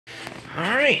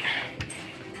right.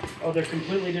 Oh, they're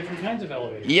completely different kinds of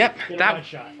elevators. Yep. Get a wide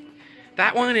shot.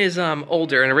 That one is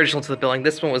older and original to the building.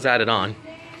 This one was added on.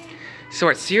 So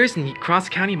we're at Sears and Cross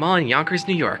County Mall in Yonkers,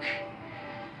 New York.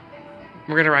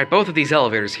 We're gonna ride both of these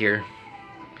elevators here.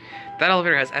 That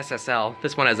elevator has SSL.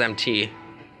 This one has MT.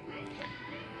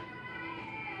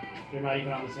 They're not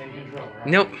even on the same controller, right?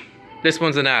 Nope. This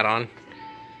one's an add-on.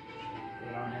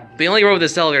 They only rode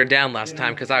this elevator down last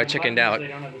time because I chickened out. They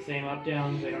don't have the same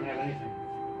up-downs. They don't have anything.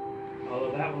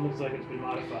 Although that one looks like it's been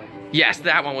modified. Yes,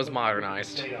 that one was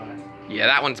modernized. Stayed on it. Yeah,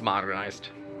 that one's modernized.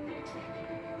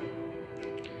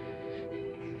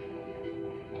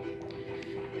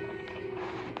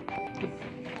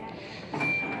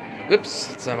 Oops,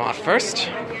 let's off first.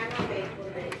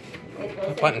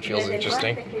 The button feels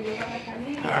interesting.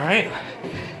 Alright,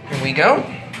 here we go.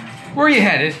 Where are you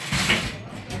headed?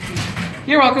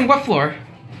 You're welcome. What floor?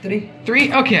 3.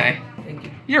 3? Okay. Thank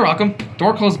you. You're welcome.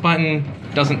 Door close button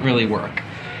doesn't really work.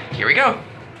 Here we go.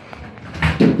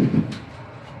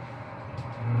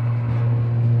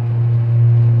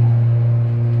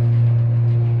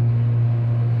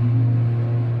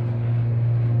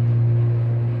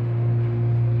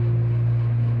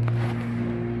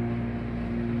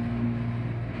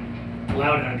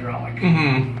 Loud hydraulic.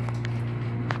 Mm-hmm.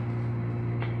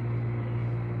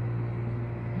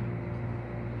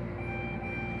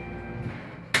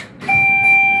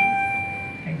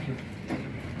 Thank you.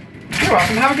 You're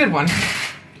welcome. Have a good one.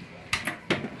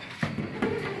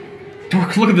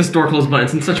 Look at this door close button.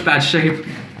 It's in such bad shape.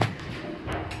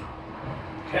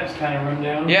 Cat's kind of run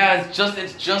down. Yeah, it's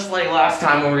just like last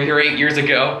time when we were here 8 years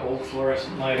ago. Old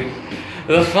fluorescent lighting.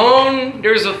 The phone,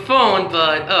 there's a phone,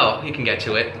 but oh, you can get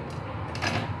to it.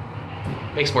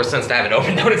 Makes more sense to have it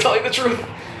open though, to tell you the truth.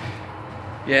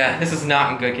 Yeah, this is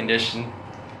not in good condition.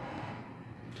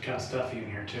 It's kind of stuffy in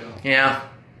here too. Yeah.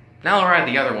 Now I'll ride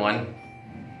the other one.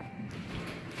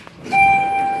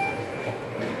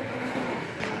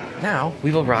 Now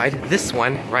we will ride this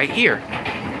one right here.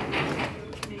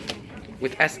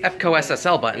 With EPCO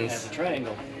SSL It buttons. has a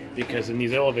triangle. Because in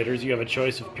these elevators you have a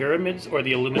choice of pyramids or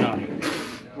the Illuminati.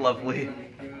 Lovely.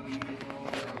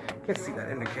 Can't see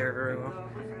that indicator very well.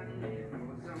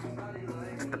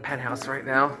 It's the penthouse right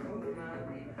now.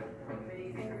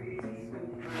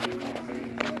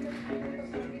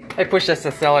 I push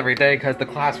SSL every day because the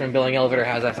classroom building elevator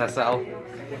has SSL.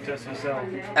 What's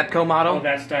SSL? EPCO model? Oh,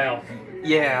 that style.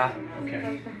 Yeah.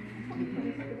 Okay.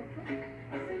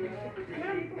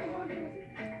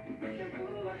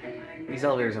 These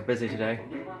elevators are busy today.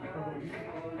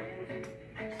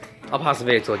 I'll pause the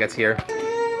video till it gets here.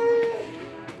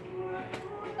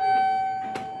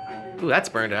 Ooh, that's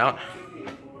burned out.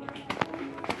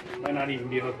 Might not even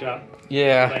be hooked up.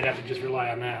 Yeah. Might have to just rely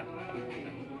on that.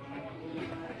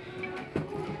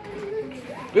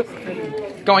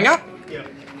 Oop. Going up? Yep.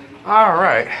 All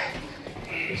right.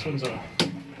 This one's a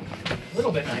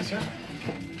little bit nicer.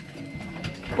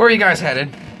 Where are you guys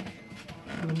headed?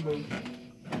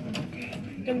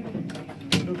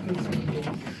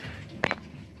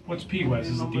 What's P-Wes?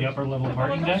 Is it the upper level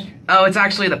parking deck? Oh, it's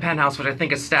actually the penthouse, which I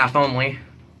think is staff only.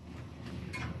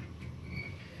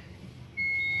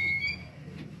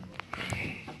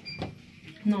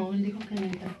 No, él dijo que no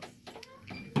entra.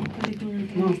 Él dijo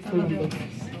que no estaba de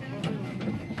otros.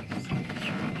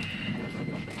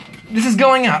 This is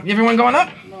going up. Everyone going up?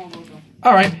 No, no, no.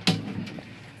 All right.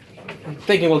 I'm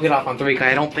thinking we'll get off on 3, because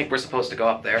I don't think we're supposed to go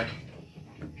up there.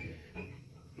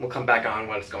 We'll come back on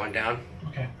when it's going down.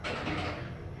 Okay.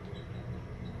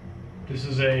 This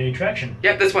is a traction.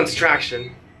 Yep, this one's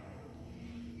traction.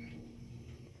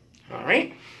 All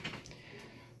right.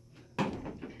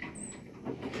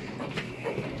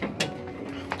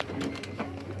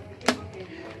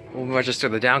 We'll register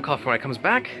the down call for when it comes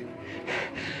back.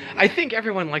 I think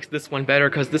everyone likes this one better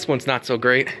because this one's not so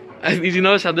great. Did you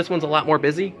notice how this one's a lot more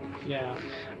busy? Yeah.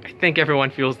 I think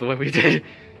everyone feels the way we did.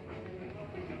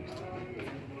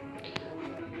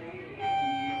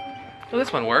 So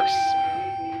this one works.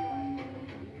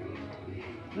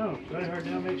 No, Die Hard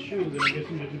now makes shoes and it gets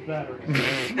into the battery.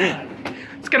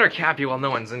 Let's get our cappy while no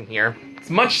one's in here. It's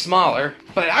much smaller,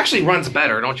 but it actually runs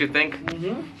better, don't you think?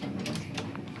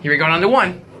 Mm-hmm. Here we go down to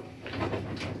 1.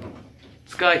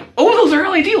 This guy. Oh, those are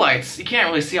LED lights. You can't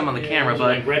really see them on the camera, those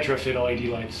are but like retrofit LED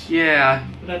lights. yeah.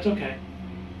 But that's okay.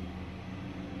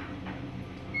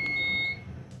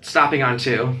 Stopping on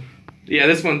 2. Yeah,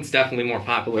 this one's definitely more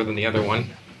popular than the other one.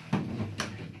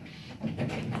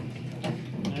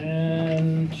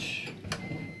 And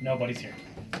nobody's here.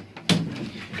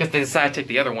 Because they decided to take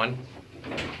the other one.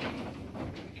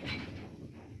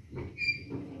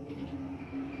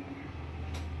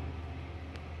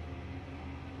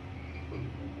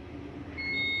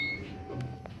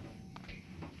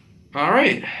 All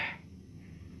right.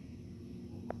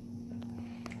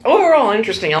 Overall,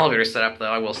 interesting elevator setup,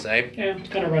 though, I will say. Yeah, it's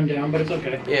kind of run down, but it's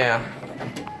okay. Yeah.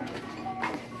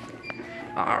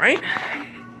 All right.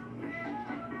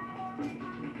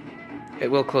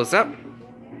 It will close up.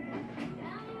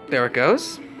 There it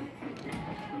goes.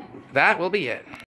 That will be it.